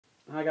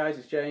Hi guys,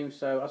 it's James.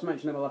 So as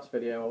mentioned in my last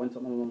video, I went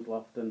up my mum's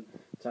loft and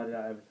tidied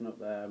out everything up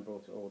there and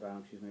brought it all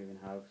down. She's moving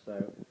house,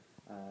 so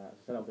as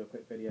I said, I'll do a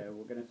quick video.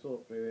 We're going to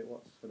sort through it,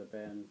 what's for the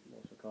bin,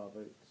 what's for car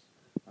boots,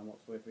 and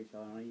what's worth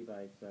reselling on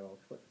eBay. So I'll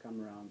flip the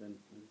camera around and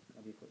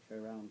have you a quick show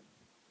around.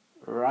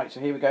 Right, so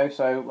here we go.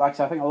 So like I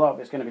said, I think a lot of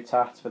it's going to be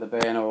tat for the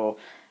bin, or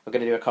we're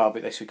going to do a car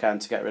boot this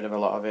weekend to get rid of a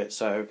lot of it.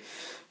 So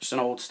just an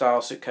old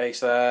style suitcase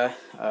there,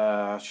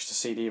 just a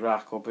CD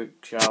rack or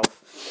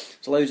bookshelf.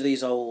 So loads of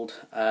these old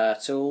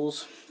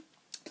tools.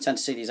 I tend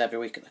to see these every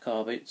week at the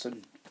car boots,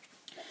 and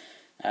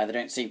they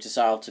don't seem to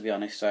sell, to be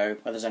honest, so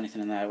whether there's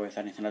anything in there worth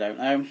anything I don't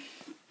know.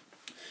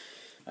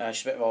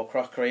 Just a bit of old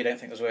crockery, don't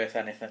think there's worth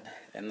anything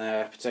in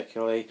there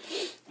particularly.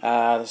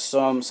 There's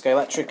some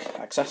Scalextric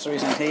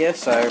accessories in here,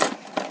 so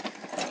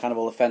kind of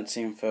all the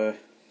fencing for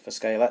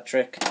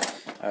Scalextric.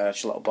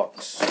 Just a little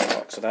box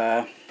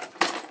there.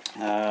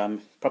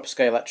 Proper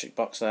Scalextric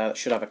box there that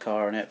should have a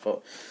car in it,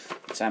 but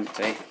it's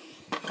empty.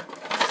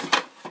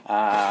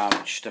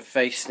 Just a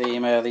face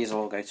steamer, these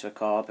all go to a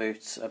car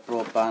boot, a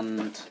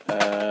broadband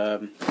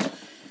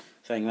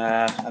thing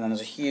there, and then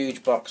there's a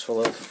huge box full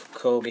of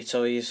corgi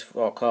toys,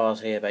 or cars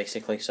here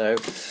basically. So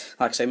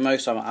like I say,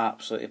 most of them are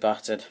absolutely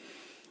battered.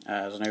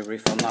 There's no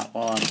roof on that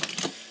one.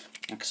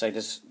 Like I say,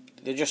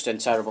 they're just in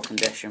terrible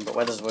condition, but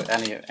whether there's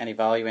any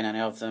value in any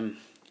of them,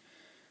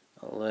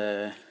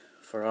 little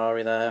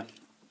Ferrari there.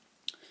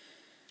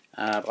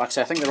 But like I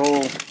say, I think they're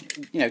all,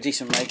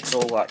 decent makes,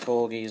 all like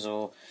corgis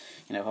or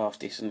half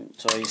decent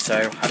toys. So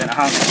I don't know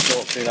how I'm going to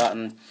sort through that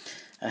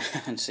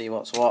and see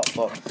what's what.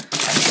 But like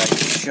I say,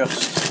 there's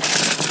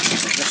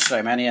just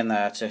so many in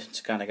there to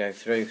kind of go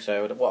through.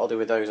 So what I'll do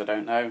with those, I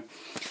don't know.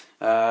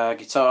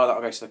 Guitar,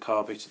 that'll go to the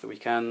car boot at the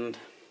weekend.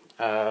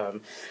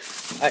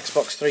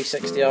 Xbox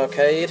 360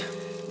 arcade.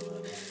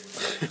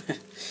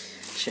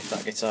 Shift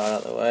that guitar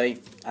out of the way.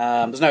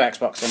 There's no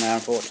Xbox in there,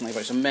 unfortunately,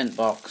 but it's a mint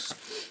box.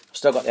 I've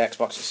still got the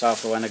Xbox itself,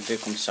 so when I do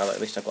come to sell it,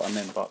 at least I've got a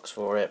mint box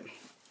for it.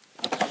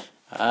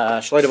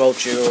 Just a load of old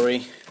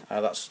jewellery.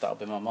 That'll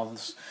be my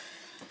mother's.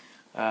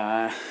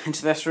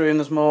 Into this room,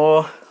 there's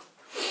more.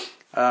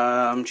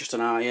 Just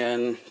an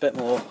iron, bit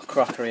more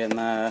crockery in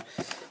there.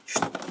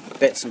 Just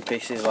bits and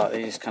pieces like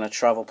these kind of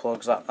travel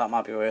plugs. That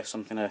might be worth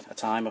something. A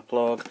timer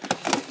plug.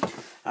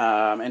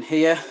 In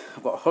here,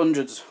 I've got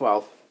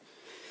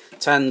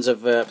tens of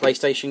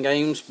PlayStation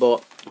games,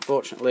 but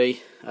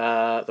unfortunately,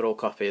 they're all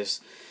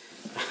copies.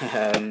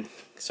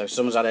 So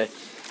someone's had a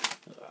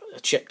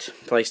chipped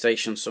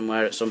PlayStation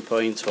somewhere at some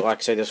point, but like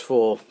I say, there's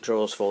 4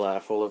 drawers full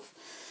of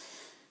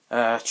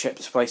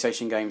chipped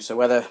PlayStation games, so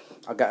whether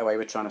I'll get away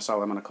with trying to sell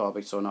them on a car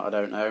boot or not, I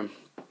don't know.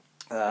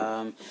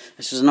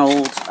 This is an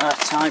old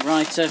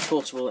typewriter,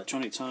 portable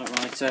electronic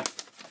typewriter.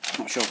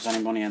 Not sure if there's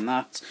any money in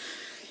that.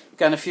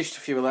 Again, just a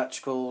few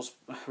electricals,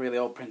 really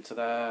old printer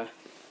there.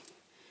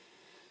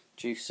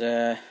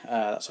 Juicer,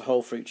 that's a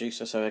whole fruit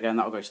juicer, so again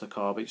that'll go to the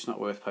car boot. It's not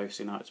worth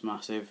posting that, it's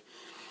massive.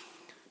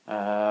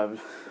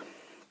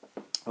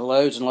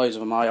 Loads and loads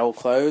of my old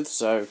clothes,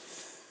 so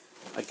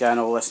again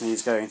all this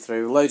needs going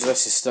through. Loads of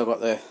this has still got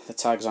the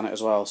tags on it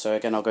as well, so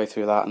again I'll go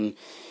through that and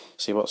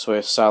see what's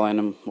worth selling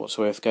and what's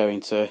worth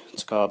going to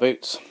car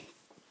boots.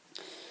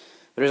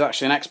 There is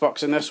actually an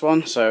Xbox in this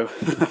one, so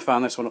I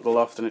found this one up the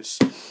loft, and it's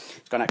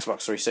got an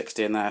Xbox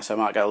 360 in there, so I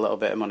might get a little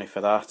bit of money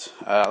for that.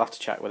 I'll have to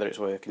check whether it's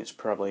working. It's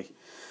probably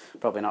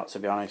not, to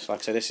be honest. Like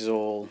I say, this is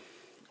all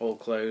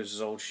clothes,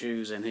 there's old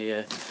shoes in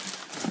here.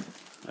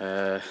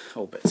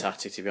 All a bit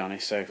tatty, to be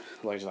honest, so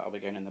loads of that will be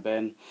going in the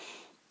bin.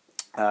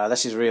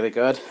 This is really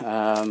good.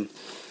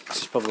 This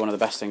is probably one of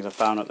the best things I've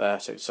found up there.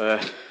 So it's an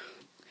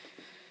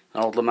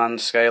old Le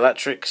Mans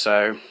Scalextric,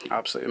 so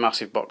absolutely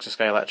massive box of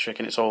Scalextric,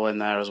 and it's all in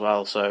there as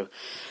well. So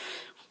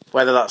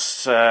whether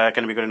that's going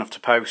to be good enough to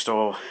post,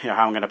 or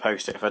how I'm going to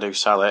post it if I do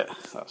sell it,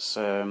 that's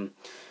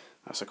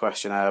a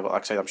question there. But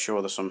like I say, I'm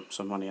sure there's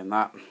some money in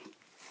that.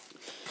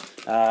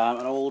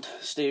 An old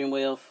steering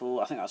wheel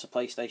for, I think that's a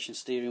PlayStation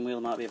steering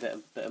wheel, might be a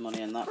bit of money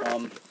in that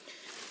one.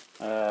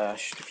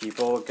 Just a few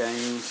board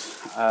games.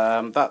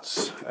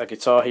 That's a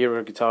Guitar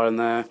Hero guitar in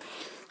there,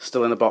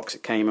 still in the box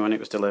it came in when it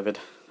was delivered,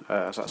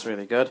 so that's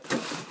really good.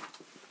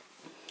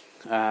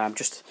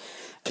 Just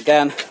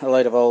again a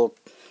load of old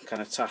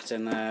kind of tat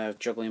in there,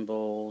 juggling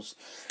balls,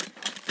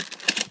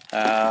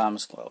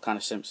 just little kind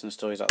of Simpsons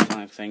toys, that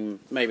kind of thing.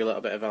 Maybe a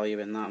little bit of value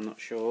in that, I'm not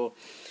sure.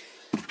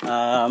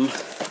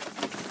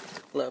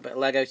 A little bit of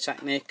Lego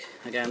Technic,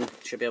 again,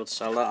 should be able to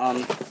sell that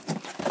on.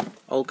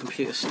 Old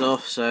computer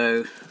stuff,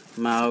 so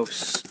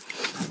mouse,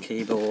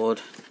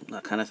 keyboard,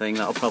 that kind of thing.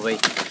 That'll probably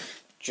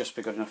just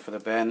be good enough for the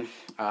bin.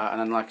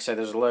 And then, like I said,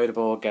 there's a load of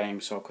board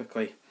games, so I'll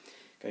quickly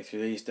go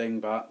through these.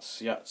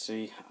 Dingbats,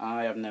 Yahtzee,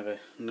 I have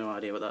no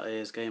idea what that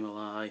is. Game of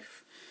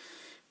Life,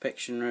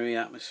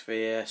 Pictionary,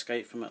 Atmosphere,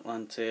 Escape from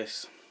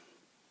Atlantis,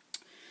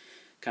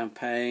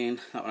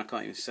 Campaign, that one I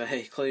can't even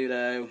say,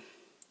 Cluedo,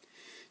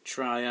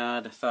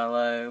 Triad,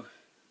 Othello,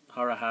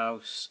 Horror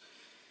House,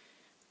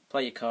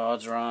 Play Your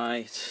Cards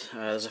Right.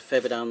 There's a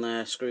fibber down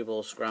there,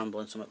 Screwball Scramble,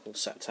 and something called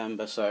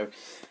September. So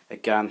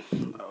again,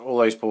 all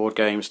those board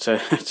games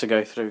to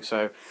go through.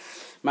 So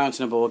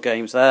mountain and board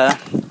games there.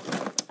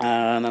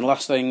 And then the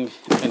last thing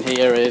in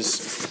here is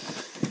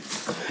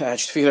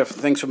just a few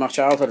things from my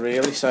childhood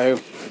really. So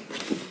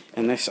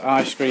in this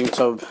ice cream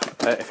tub,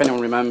 if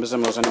anyone remembers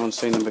them or has anyone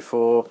seen them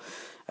before,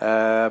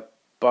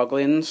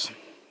 boglins.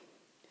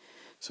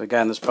 So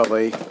again, there's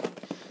probably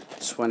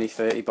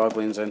 20-30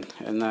 boglins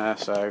in there.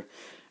 So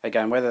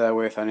again, whether they're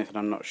worth anything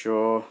I'm not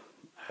sure.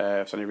 If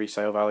there's any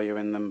resale value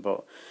in them,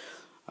 but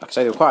like I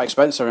say, they were quite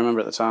expensive. I remember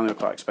at the time they were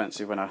quite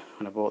expensive when I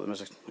bought them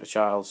as a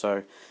child,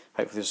 so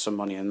hopefully there's some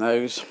money in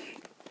those.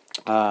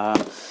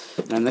 And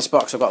in this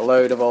box I've got a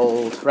load of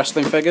old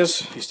wrestling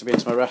figures. Used to be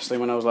into my wrestling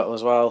when I was little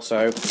as well,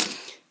 so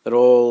they're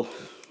all,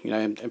 you know,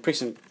 in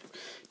pretty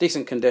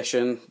decent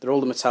condition. They're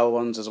all the Mattel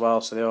ones as well,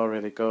 so they are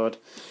really good.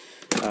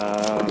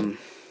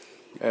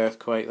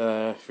 Earthquake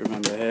there, if you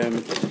remember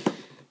him.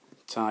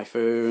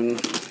 Typhoon.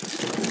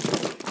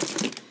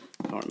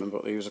 I can't remember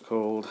what these are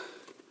called.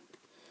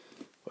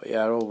 But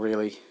yeah, they're all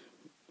really,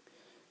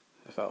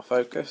 if out of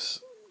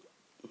focus.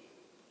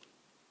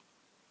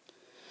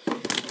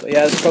 But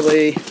yeah, there's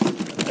probably,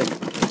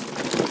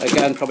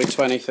 again, probably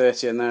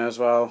 20-30 in there as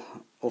well.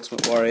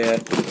 Ultimate Warrior.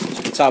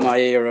 You can tell my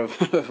era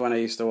of when I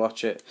used to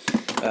watch it,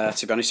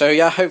 to be honest. So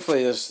yeah,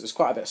 hopefully there's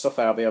quite a bit of stuff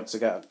there I'll be able to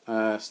get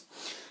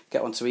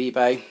onto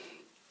eBay.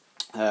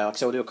 Like I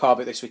said, we'll do a car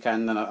boot this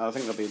weekend, and I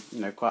think there'll be,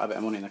 you know, quite a bit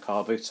of money in the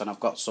car boot, and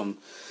I've got some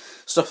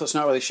stuff that's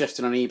not really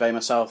shifting on eBay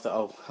myself that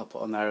I'll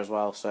put on there as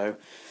well. So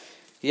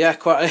yeah,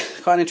 quite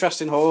an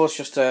interesting haul. It's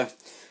just going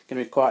to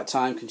be quite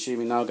time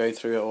consuming now, going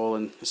through it all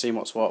and seeing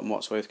what's what and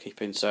what's worth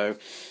keeping. So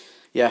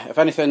yeah, if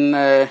anything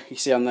you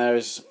see on there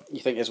is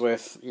you think is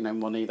worth, you know,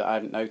 money that I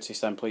haven't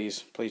noticed, then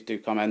please do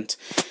comment.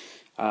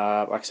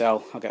 Like I say,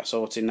 I'll get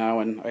sorted now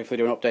and hopefully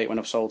do an update when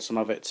I've sold some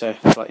of it to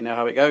let you know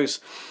how it goes.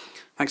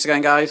 Thanks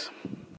again, guys.